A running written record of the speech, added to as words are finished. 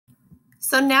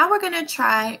So now we're going to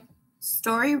try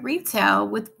story retell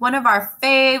with one of our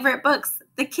favorite books,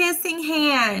 The Kissing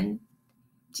Hand.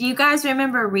 Do you guys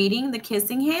remember reading The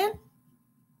Kissing Hand?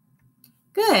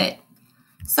 Good.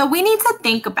 So we need to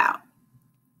think about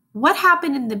what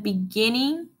happened in the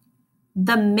beginning,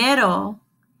 the middle,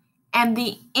 and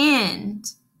the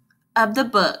end of the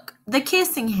book, The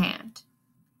Kissing Hand.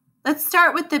 Let's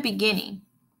start with the beginning.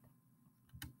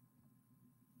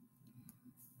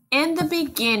 In the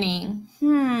beginning,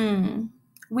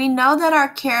 we know that our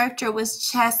character was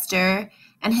Chester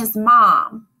and his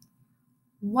mom.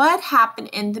 What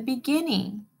happened in the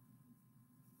beginning?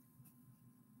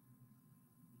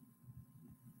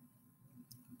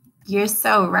 You're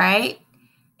so right.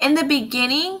 In the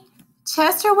beginning,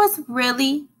 Chester was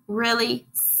really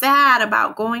sad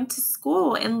about going to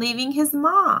school and leaving his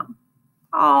mom.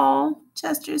 Oh,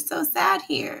 Chester's so sad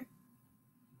here.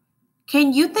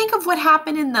 Can you think of what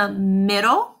happened in the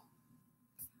middle?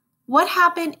 What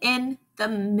happened in the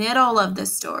middle of the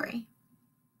story?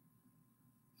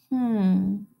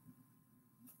 The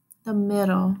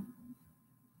middle.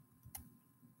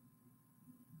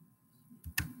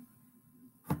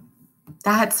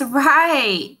 That's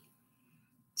right.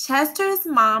 Chester's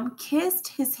mom kissed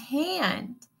his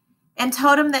hand and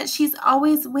told him that she's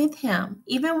always with him,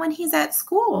 even when he's at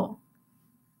school.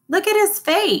 Look at his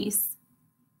face.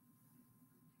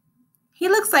 He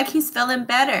looks like he's feeling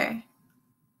better.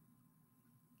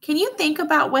 Can you think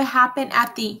about what happened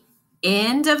at the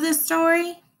end of the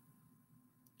story?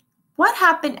 What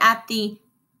happened at the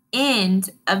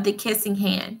end of The Kissing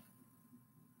Hand?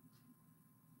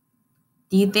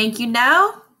 Do you think you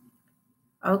know?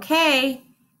 Okay,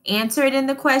 answer it in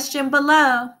the question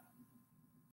below.